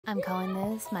I'm calling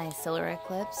this my solar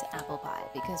eclipse apple pie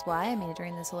because why? I made it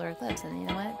during the solar eclipse, and you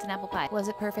know what? It's an apple pie. Was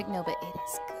it perfect? No, but it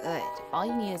is good. All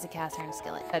you need is a cast iron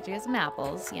skillet. Cut you some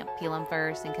apples, peel them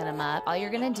first and cut them up. All you're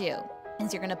gonna do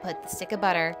is you're gonna put the stick of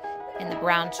butter and the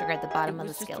brown sugar at the bottom of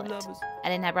the skillet. I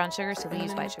didn't have brown sugar, so we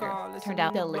used white sugar. It turned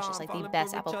out delicious, like the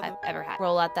best apple pie I've ever had.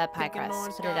 Roll out that pie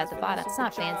crust, put it at the bottom. It's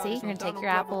not fancy. You're gonna take your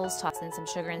apples, toss in some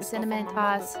sugar and cinnamon,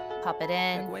 toss, pop it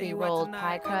in, pre-rolled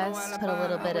pie crust, put a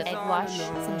little bit of egg wash,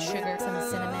 some sugar, some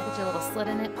cinnamon, put your little slit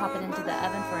in it, pop it into the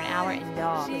oven for an hour, and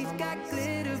y'all, it's as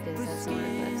good as those solar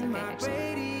eclipse. Okay,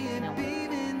 actually, no,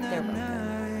 they're both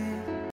good.